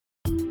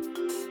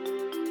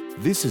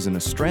This is an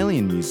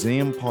Australian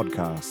Museum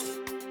podcast.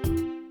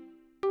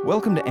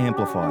 Welcome to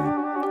Amplify,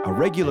 a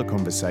regular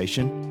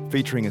conversation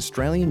featuring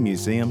Australian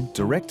Museum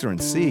Director and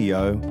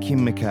CEO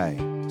Kim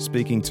McKay,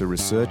 speaking to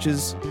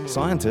researchers,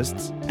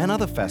 scientists, and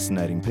other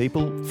fascinating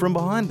people from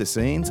behind the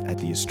scenes at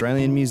the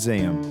Australian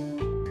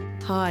Museum.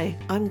 Hi,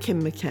 I'm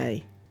Kim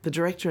McKay, the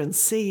Director and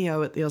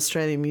CEO at the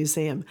Australian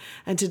Museum,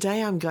 and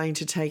today I'm going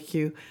to take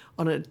you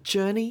on a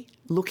journey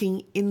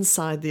looking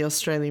inside the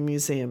Australian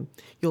Museum.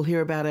 You'll hear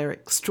about our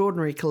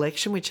extraordinary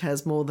collection, which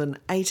has more than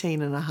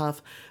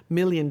 18.5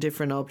 million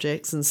different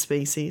objects and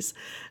species,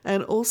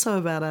 and also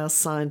about our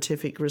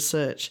scientific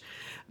research.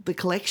 The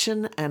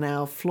collection and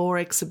our floor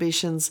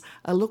exhibitions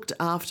are looked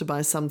after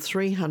by some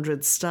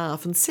 300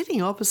 staff, and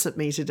sitting opposite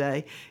me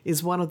today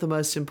is one of the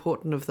most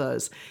important of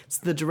those. It's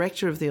the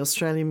Director of the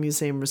Australian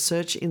Museum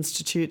Research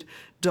Institute,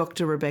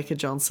 Dr. Rebecca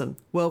Johnson.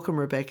 Welcome,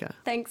 Rebecca.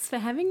 Thanks for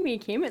having me,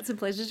 Kim. It's a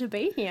pleasure to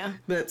be here.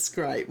 That's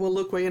great. Well,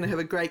 look, we're going to have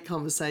a great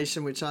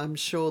conversation, which I'm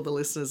sure the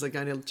listeners are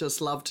going to just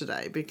love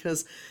today,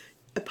 because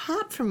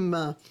apart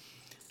from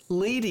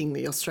leading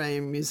the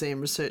Australian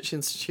Museum Research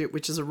Institute,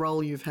 which is a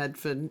role you've had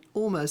for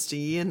almost a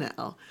year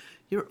now,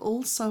 you're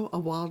also a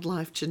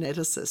wildlife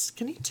geneticist.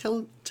 Can you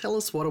tell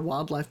us what a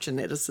wildlife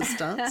geneticist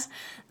does?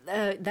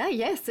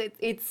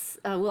 Yes,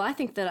 well, I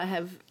think that I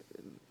have,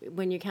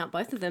 when you count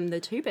both of them, the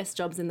two best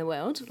jobs in the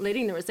world.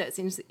 Leading the Research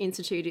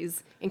Institute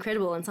is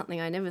incredible and something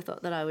I never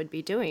thought that I would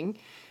be doing.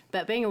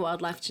 But being a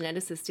wildlife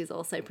geneticist is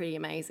also pretty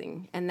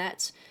amazing. And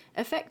that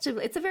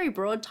effectively, it's a very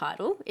broad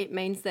title. It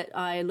means that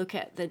I look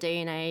at the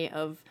DNA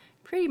of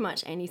pretty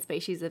much any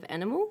species of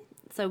animal.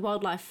 So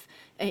wildlife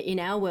in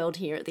our world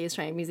here at the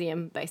Australian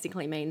Museum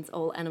basically means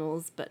all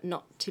animals, but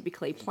not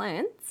typically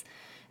plants.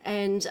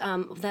 And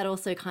that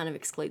also kind of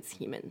excludes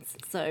humans.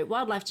 So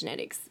wildlife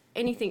genetics,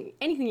 anything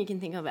you can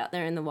think of out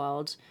there in the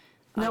wild.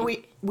 Now,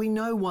 we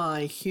know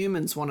why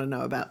humans want to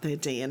know about their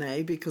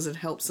DNA, because it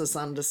helps us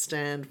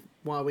understand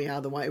why we are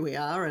the way we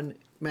are and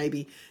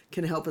maybe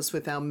can help us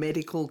with our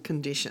medical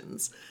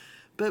conditions.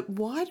 But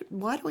why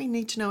do we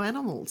need to know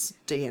animals'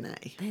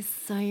 DNA? There's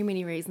so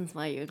many reasons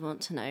why you would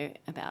want to know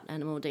about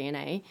animal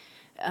DNA.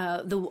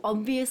 The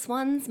obvious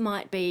ones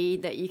might be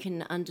that you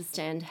can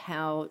understand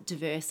how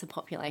diverse a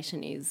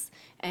population is,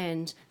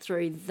 and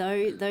through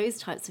those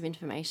types of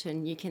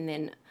information you can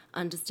then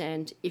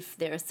understand if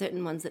there are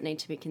certain ones that need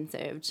to be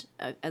conserved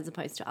as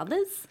opposed to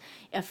others,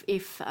 if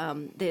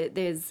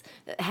there's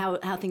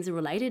how things are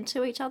related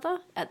to each other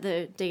at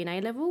the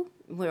DNA level.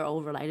 We're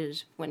all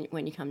related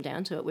when you come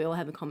down to it. We all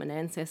have a common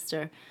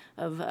ancestor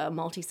of a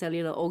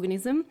multicellular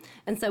organism,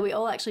 and so we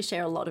all actually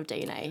share a lot of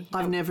DNA.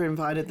 I've never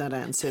invited that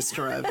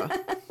ancestor over.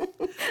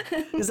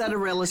 Is that a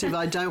relative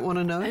I don't want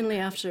to know? Only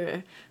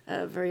after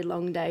a very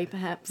long day,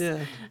 perhaps.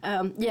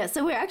 Yeah.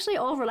 So we're actually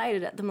all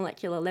related at the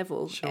molecular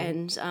level, sure.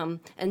 And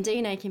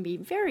DNA can be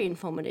very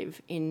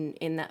informative in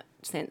that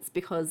sense,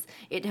 because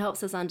it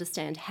helps us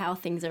understand how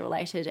things are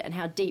related and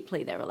how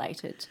deeply they're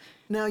related.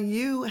 Now,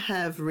 you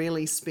have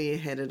really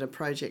spearheaded a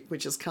project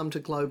which has come to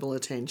global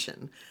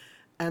attention,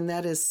 and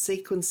that is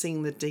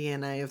sequencing the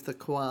DNA of the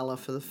koala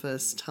for the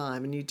first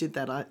time. And you did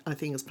that, I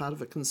think, as part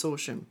of a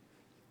consortium.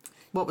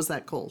 What was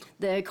that called?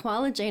 The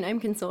Koala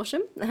Genome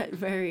Consortium,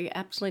 very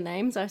aptly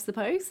named, I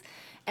suppose.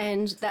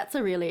 And that's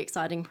a really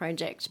exciting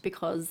project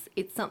because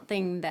it's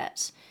something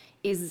that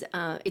is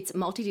it's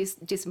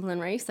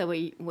multidisciplinary. So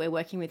we're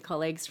working with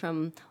colleagues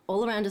from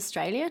all around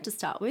Australia to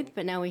start with,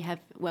 but now we have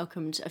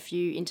welcomed a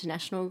few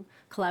international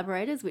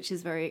collaborators, which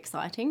is very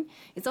exciting.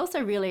 It's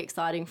also really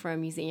exciting for a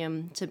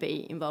museum to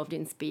be involved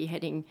in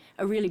spearheading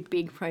a really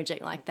big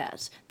project like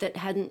that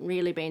hadn't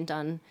really been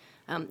done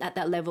at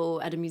that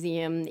level at a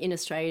museum in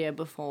Australia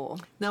before.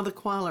 Now, the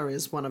koala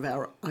is one of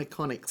our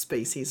iconic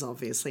species,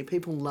 obviously.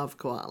 People love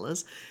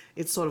koalas.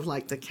 It's sort of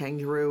like the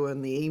kangaroo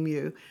and the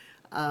emu.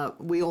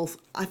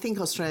 I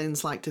think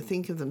Australians like to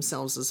think of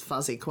themselves as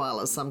fuzzy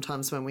koalas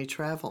sometimes when we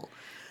travel.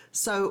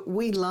 So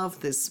we love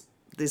this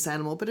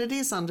animal, but it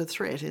is under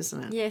threat,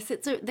 isn't it? Yes,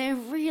 they're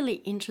really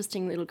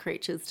interesting little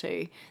creatures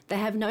too. They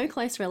have no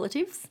close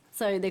relatives.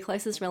 So their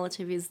closest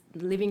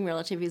living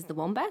relative is the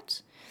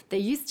wombat. There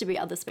used to be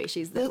other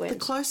species that The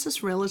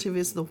closest relative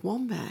is the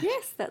wombat?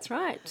 Yes, that's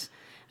right.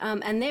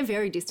 And they're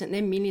very distant.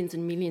 They're millions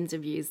and millions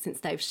of years since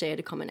they've shared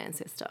a common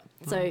ancestor.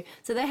 So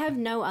they have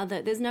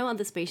there's no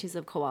other species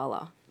of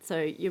koala. So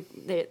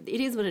it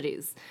is what it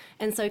is.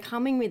 And so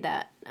coming with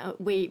that,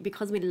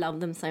 because we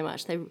love them so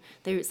much,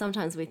 they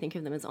sometimes we think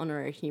of them as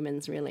honorary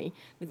humans, really,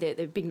 with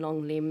their big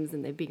long limbs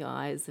and their big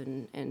eyes,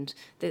 and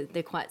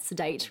they're quite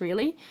sedate,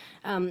 really.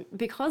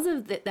 Because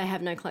of that, they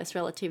have no close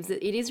relatives.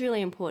 It is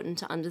really important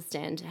to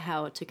understand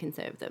how to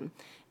conserve them.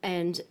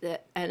 And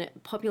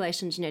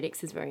population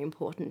genetics is very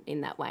important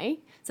in that way,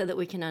 so that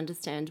we can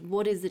understand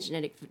what is the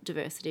genetic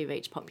diversity of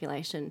each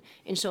population,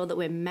 ensure that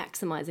we're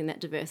maximising that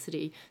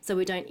diversity so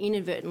we don't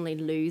inadvertently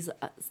lose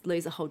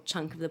a whole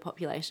chunk of the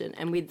population,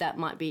 and with that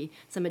might be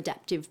some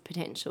adaptive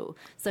potential.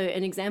 So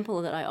an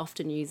example that I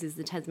often use is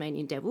the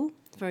Tasmanian devil.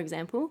 for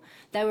example,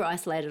 they were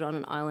isolated on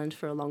an island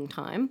for a long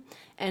time.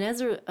 And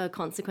as a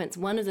consequence,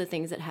 one of the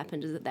things that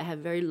happened is that they have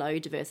very low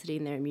diversity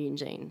in their immune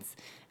genes.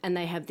 And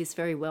they have this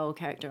very well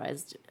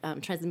characterised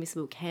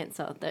transmissible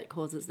cancer that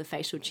causes the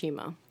facial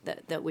tumour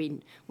that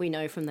we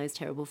know from those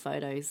terrible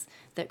photos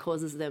that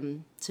causes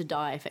them to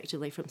die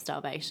effectively from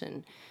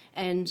starvation.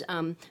 And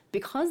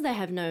because they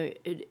have no,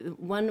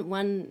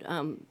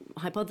 one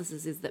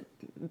hypothesis is that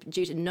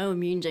due to no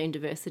immune gene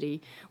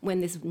diversity,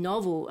 when this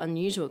novel,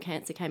 unusual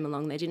cancer came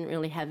along, they didn't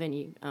really have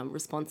any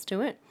response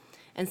to it.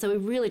 And so we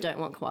really don't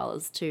want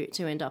koalas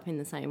to end up in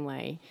the same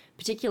way,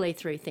 particularly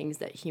through things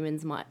that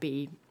humans might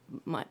be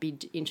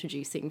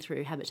introducing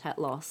through habitat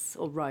loss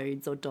or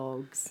roads or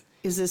dogs.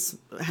 Is this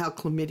how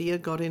chlamydia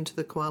got into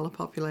the koala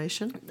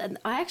population?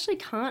 I actually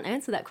can't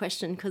answer that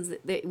question because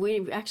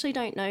we actually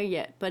don't know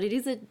yet, but it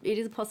is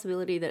a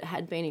possibility that it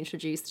had been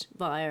introduced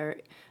via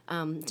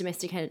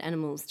domesticated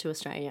animals to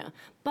Australia,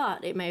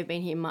 but it may have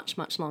been here much,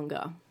 much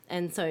longer.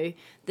 And so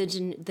the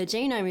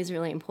genome is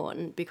really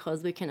important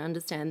because we can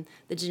understand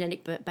the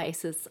genetic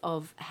basis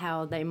of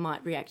how they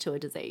might react to a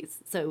disease.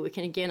 So we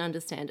can again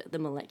understand at the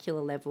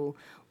molecular level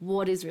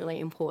what is really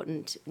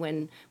important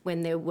when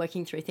they're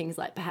working through things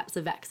like perhaps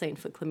a vaccine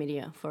for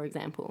chlamydia, for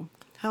example.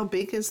 How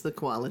big is the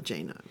koala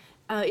genome?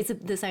 It's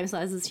the same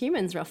size as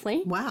humans,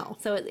 roughly. Wow.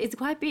 So it's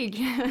quite big.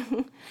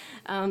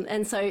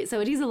 And so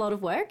it is a lot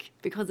of work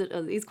because it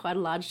is quite a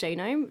large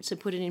genome. To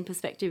put it in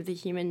perspective, the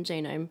human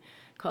genome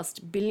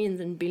cost billions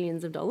and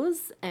billions of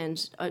dollars,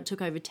 and it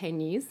took over 10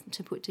 years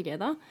to put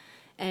together.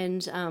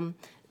 And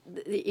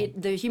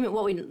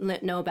what we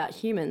know about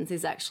humans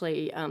is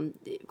actually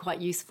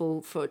quite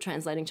useful for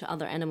translating to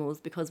other animals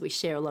because we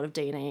share a lot of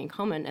DNA in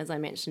common, as I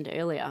mentioned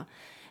earlier.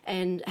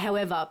 And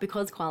however,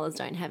 because koalas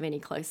don't have any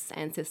close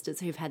ancestors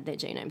who've had their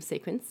genome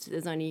sequenced,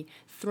 there's only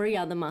 3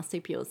 other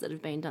marsupials that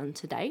have been done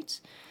to date.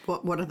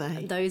 What are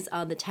they? Those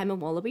are the Tama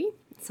wallaby,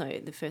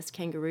 so the first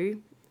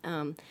kangaroo,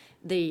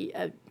 the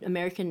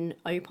American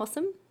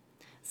opossum,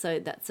 so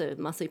that's a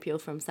marsupial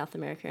from South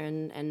America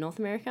and North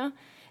America,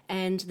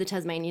 and the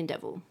Tasmanian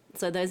devil.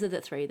 So those are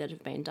the 3 that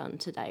have been done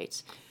to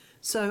date.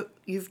 So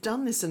you've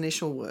done this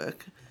initial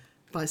work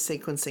by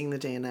sequencing the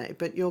DNA,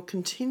 but you're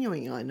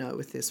continuing, I know,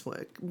 with this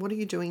work. What are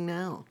you doing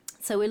now?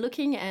 So we're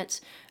looking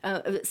at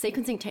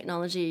sequencing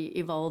technology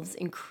evolves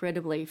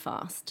incredibly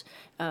fast,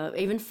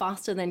 even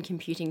faster than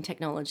computing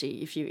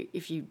technology.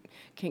 If you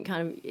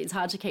can it's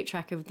hard to keep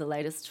track of the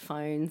latest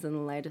phones and the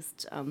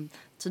latest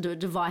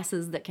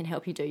devices that can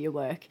help you do your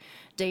work.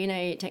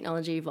 DNA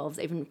technology evolves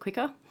even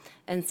quicker.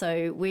 And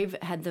so we've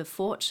had the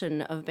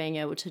fortune of being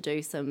able to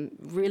do some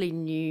really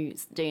new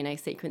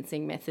DNA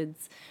sequencing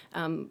methods,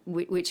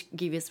 which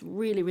give us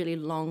really, really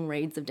long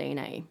reads of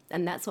DNA.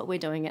 And that's what we're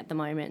doing at the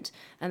moment.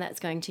 And that's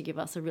going to give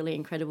us a really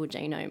incredible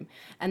genome.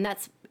 And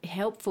that's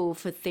helpful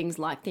for things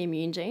like the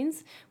immune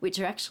genes, which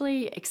are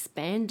actually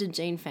expanded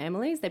gene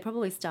families. They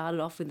probably started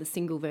off with a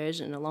single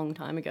version a long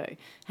time ago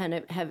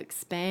and have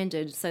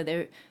expanded.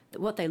 So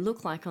what they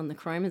look like on the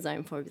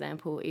chromosome, for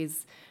example,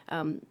 is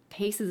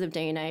pieces of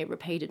DNA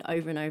repeated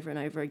over and over and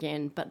over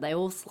again, but they're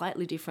all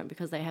slightly different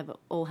because they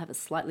all have a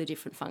slightly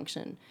different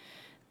function.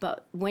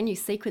 But when you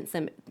sequence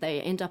them,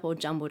 they end up all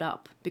jumbled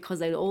up because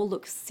they all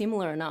look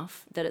similar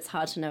enough that it's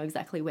hard to know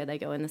exactly where they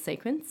go in the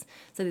sequence.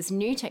 So this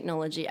new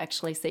technology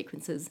actually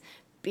sequences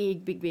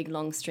big,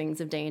 long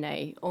strings of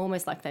DNA,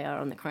 almost like they are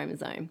on the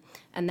chromosome.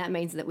 And that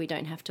means that we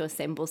don't have to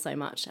assemble so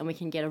much and we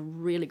can get a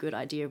really good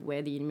idea of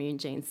where the immune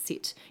genes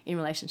sit in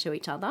relation to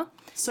each other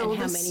and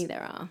how many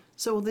there are.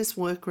 So will this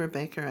work,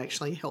 Rebecca,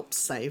 actually help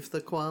save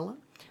the koala?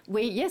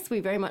 Yes,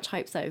 we very much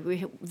hope so.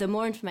 The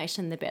more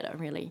information, the better,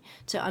 really,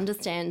 to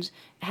understand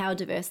how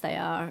diverse they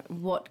are,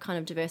 what kind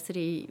of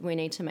diversity we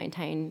need to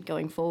maintain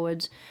going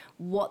forward,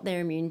 what their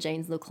immune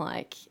genes look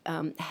like,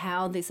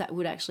 how this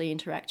would actually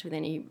interact with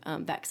any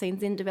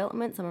vaccines in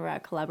development. Some of our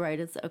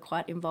collaborators are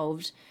quite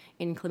involved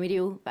in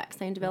chlamydial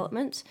vaccine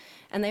development.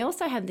 And they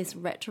also have this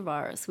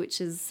retrovirus, which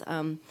is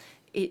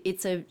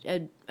it's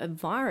a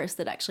virus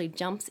that actually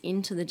jumps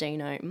into the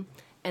genome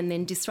and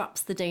then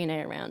disrupts the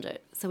DNA around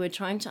it. So we're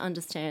trying to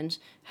understand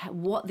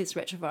what this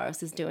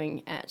retrovirus is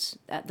doing at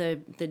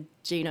the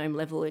genome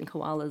level in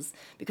koalas,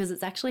 because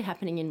it's actually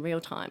happening in real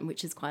time,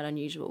 which is quite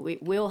unusual.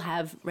 We'll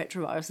have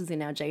retroviruses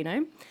in our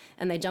genome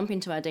and they jump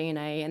into our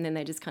DNA and then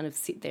they just kind of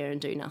sit there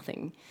and do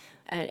nothing.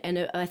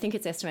 And I think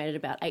it's estimated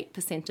about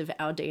 8% of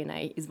our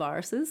DNA is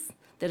viruses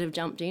that have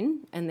jumped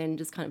in and then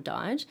just kind of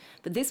died.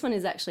 But this one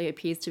actually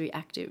appears to be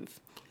active.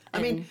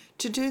 I mean,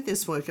 to do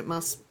this work, it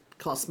must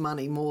cost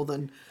money more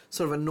than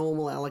sort of a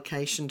normal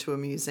allocation to a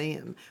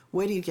museum.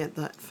 Where do you get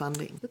that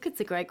funding? Look, it's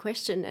a great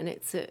question, and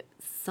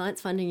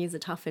science funding is a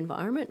tough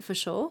environment for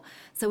sure.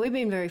 So we've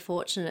been very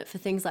fortunate for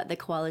things like the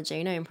Koala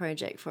Genome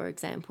Project, for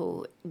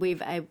example.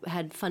 We've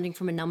had funding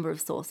from a number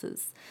of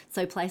sources.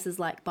 So places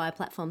like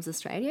Bioplatforms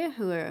Australia,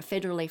 who are a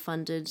federally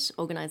funded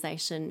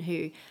organisation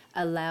who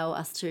allow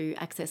us to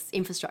access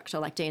infrastructure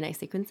like DNA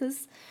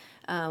sequences.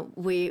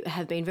 We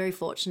have been very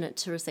fortunate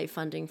to receive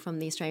funding from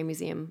the Australian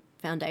Museum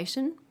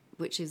Foundation,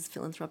 which is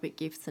philanthropic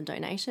gifts and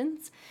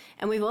donations.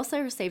 And we've also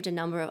received a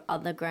number of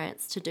other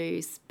grants to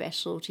do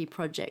specialty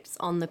projects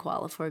on the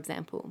koala, for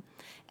example.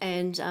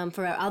 And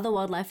for our other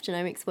wildlife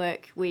genomics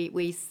work, we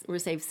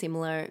receive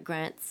similar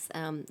grants,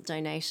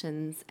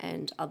 donations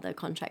and other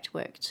contract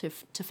work to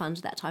fund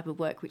that type of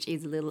work, which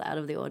is a little out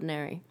of the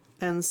ordinary.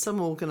 And some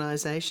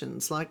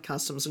organisations like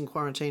Customs and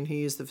Quarantine who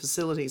use the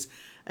facilities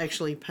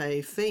actually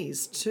pay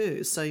fees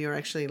too. So you're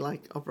actually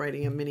like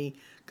operating a mini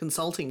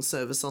consulting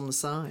service on the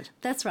side.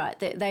 That's right.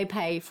 They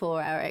pay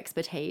for our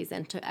expertise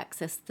and to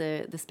access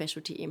the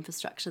specialty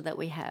infrastructure that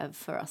we have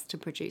for us to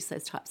produce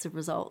those types of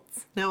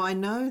results. Now, I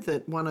know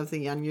that one of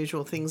the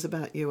unusual things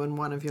about you and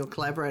one of your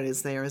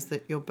collaborators there is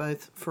that you're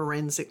both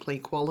forensically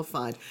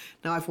qualified.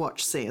 Now, I've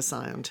watched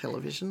CSI on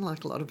television,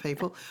 like a lot of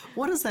people.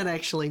 What does that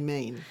actually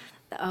mean?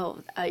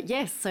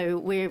 Yes, so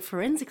we're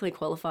forensically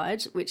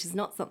qualified, which is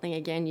not something,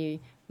 again, you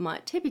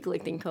might typically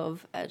think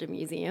of at a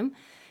museum.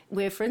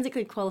 We're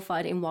forensically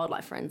qualified in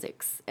wildlife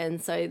forensics.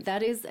 And so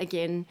that is,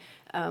 again,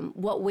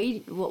 what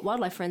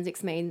wildlife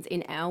forensics means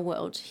in our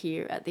world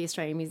here at the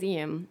Australian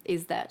Museum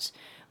is that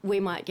we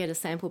might get a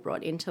sample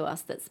brought into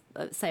us that's,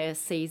 say, a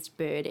seized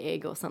bird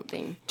egg or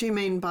something. Do you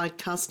mean by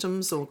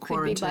customs or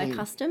quarantine? Could be by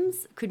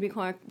customs, could be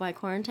by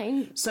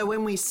quarantine. So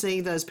when we see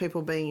those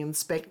people being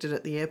inspected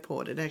at the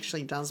airport, it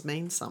actually does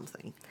mean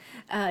something.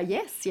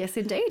 Yes,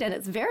 indeed, and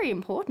it's very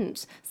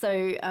important.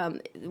 So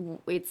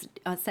it's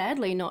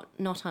sadly not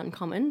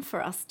uncommon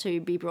for us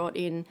to be brought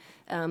in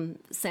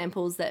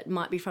samples that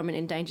might be from an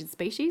endangered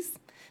species.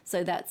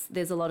 So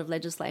there's a lot of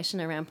legislation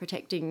around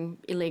protecting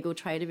illegal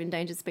trade of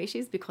endangered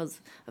species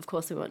because, of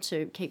course, we want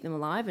to keep them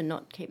alive and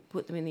not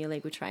put them in the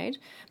illegal trade.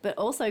 But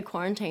also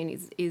quarantine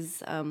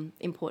is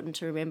important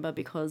to remember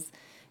because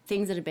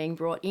things that are being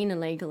brought in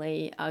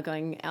illegally are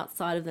going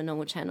outside of the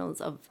normal channels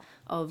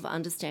of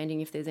understanding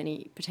if there's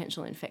any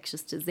potential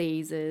infectious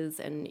diseases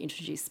and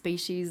introduced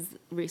species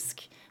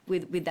risk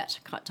with that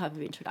type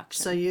of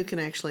introduction. So you can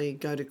actually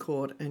go to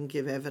court and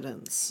give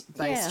evidence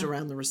based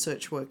around the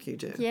research work you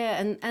do.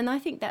 Yeah, and I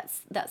think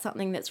that's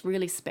something that's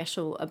really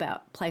special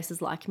about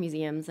places like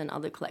museums and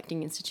other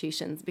collecting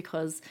institutions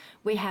because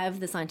we have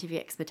the scientific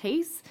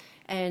expertise.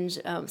 And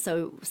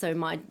so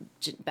my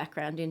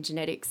background in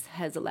genetics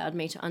has allowed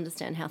me to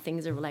understand how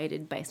things are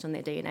related based on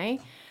their DNA.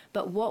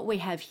 But what we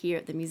have here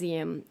at the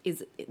museum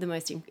is the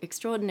most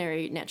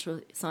extraordinary natural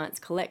science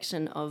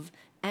collection of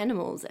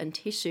animals and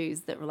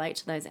tissues that relate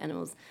to those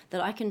animals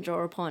that I can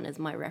draw upon as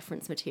my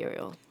reference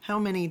material. How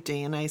many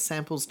DNA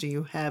samples do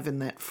you have in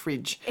that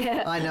fridge?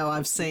 I know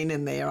I've seen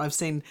in there. I've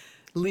seen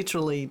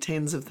literally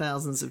tens of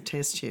thousands of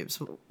test tubes.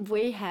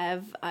 We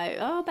have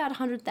about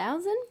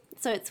 100,000.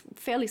 So it's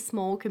fairly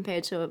small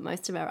compared to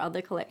most of our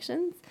other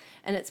collections.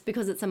 And it's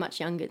because it's a much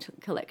younger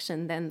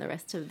collection than the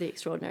rest of the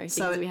extraordinary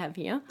things we have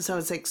here. So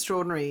it's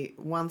extraordinary.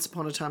 Once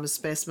upon a time, a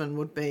specimen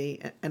would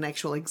be an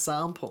actual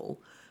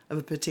example of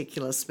a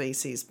particular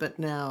species, but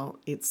now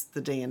it's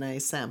the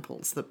DNA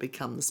samples that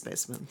become the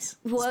specimens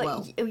as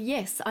well.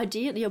 Yes,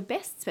 ideally, your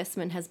best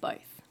specimen has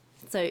both.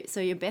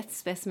 So your best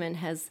specimen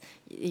has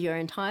your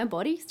entire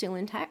body still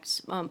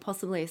intact,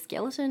 possibly a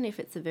skeleton if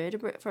it's a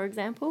vertebrate, for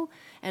example,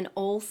 and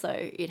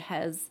also it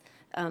has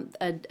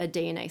a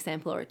DNA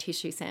sample or a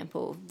tissue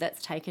sample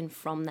that's taken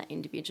from that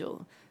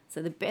individual.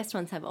 So the best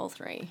ones have all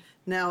three.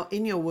 Now,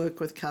 in your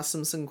work with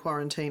Customs and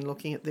Quarantine,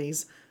 looking at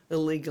these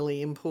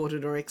illegally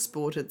imported or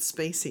exported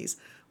species,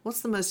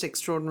 what's the most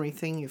extraordinary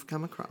thing you've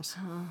come across?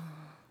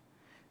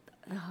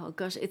 Oh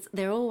gosh,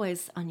 they're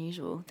always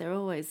unusual. They're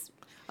always...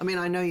 I mean,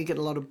 I know you get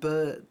a lot of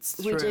birds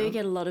through. We do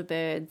get a lot of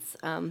birds.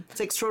 It's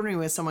extraordinary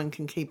where someone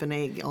can keep an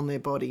egg on their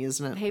body,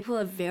 isn't it? People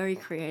are very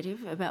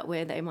creative about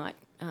where they might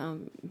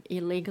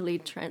illegally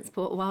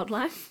transport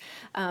wildlife.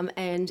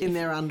 And in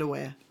their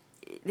underwear.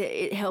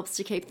 It helps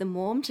to keep them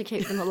warm, to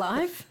keep them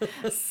alive.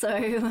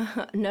 So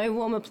no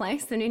warmer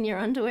place than in your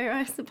underwear,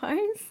 I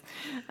suppose.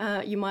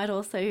 You might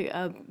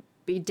also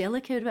be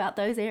delicate about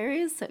those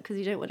areas because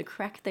you don't want to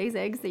crack these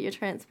eggs that you're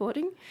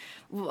transporting.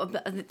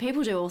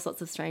 People do all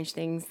sorts of strange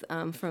things,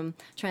 from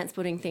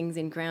transporting things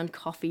in ground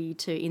coffee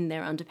to in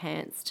their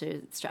underpants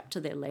to strapped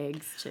to their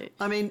legs.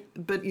 I mean,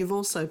 but you've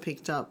also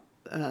picked up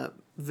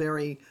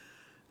very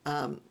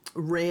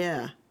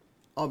rare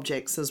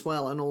objects as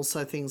well, and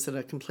also things that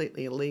are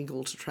completely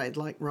illegal to trade,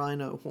 like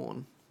rhino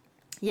horn.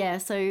 Yeah,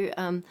 so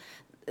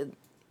it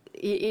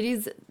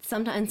is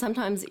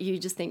sometimes you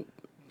just think,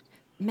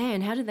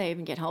 man, how did they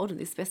even get hold of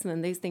this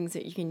specimen? These things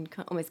that you can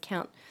almost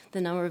count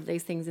the number of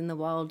these things in the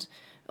wild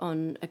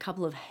on a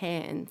couple of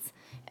hands,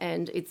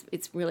 and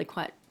it's really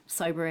quite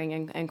sobering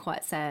and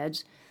quite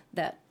sad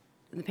that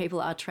the people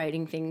are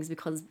trading things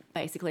because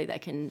basically they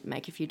can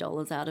make a few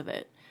dollars out of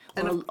it.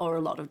 Or a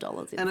lot of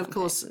dollars. And of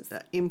course,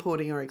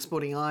 importing or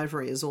exporting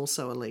ivory is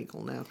also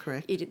illegal now,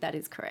 correct? That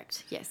is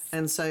correct, yes.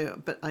 And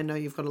so, but I know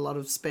you've got a lot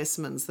of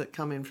specimens that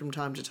come in from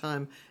time to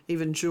time,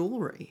 even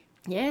jewellery.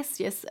 Yes.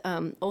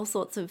 All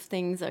sorts of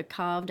things are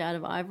carved out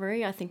of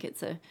ivory. I think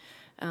it's a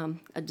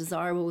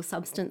desirable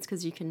substance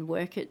because you can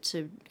work it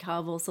to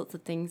carve all sorts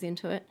of things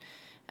into it.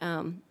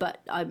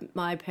 But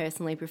I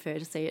personally prefer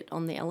to see it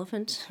on the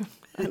elephant.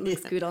 It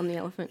looks good on the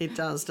elephant. It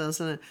does,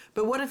 doesn't it?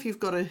 But what if you've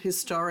got a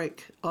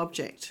historic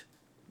object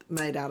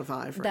made out of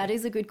ivory? That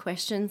is a good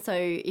question. So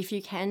if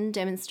you can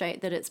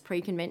demonstrate that it's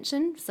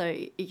pre-convention, so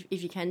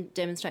if you can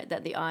demonstrate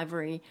that the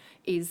ivory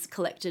is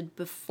collected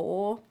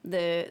before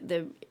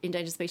the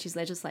endangered species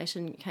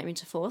legislation came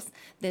into force,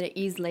 then it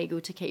is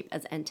legal to keep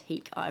as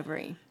antique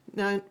ivory.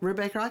 Now,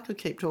 Rebecca, I could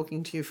keep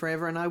talking to you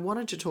forever, and I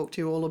wanted to talk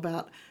to you all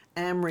about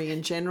AMRI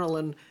in general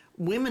and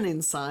women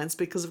in science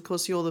because, of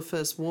course, you're the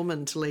first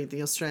woman to lead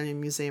the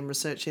Australian Museum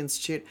Research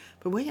Institute,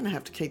 but we're going to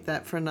have to keep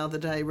that for another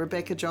day.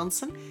 Rebecca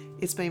Johnson,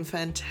 it's been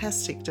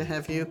fantastic to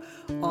have you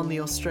on the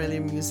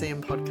Australian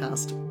Museum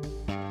podcast.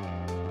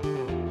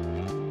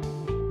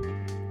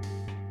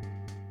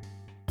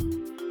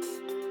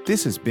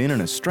 This has been an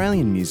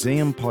Australian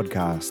Museum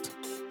podcast.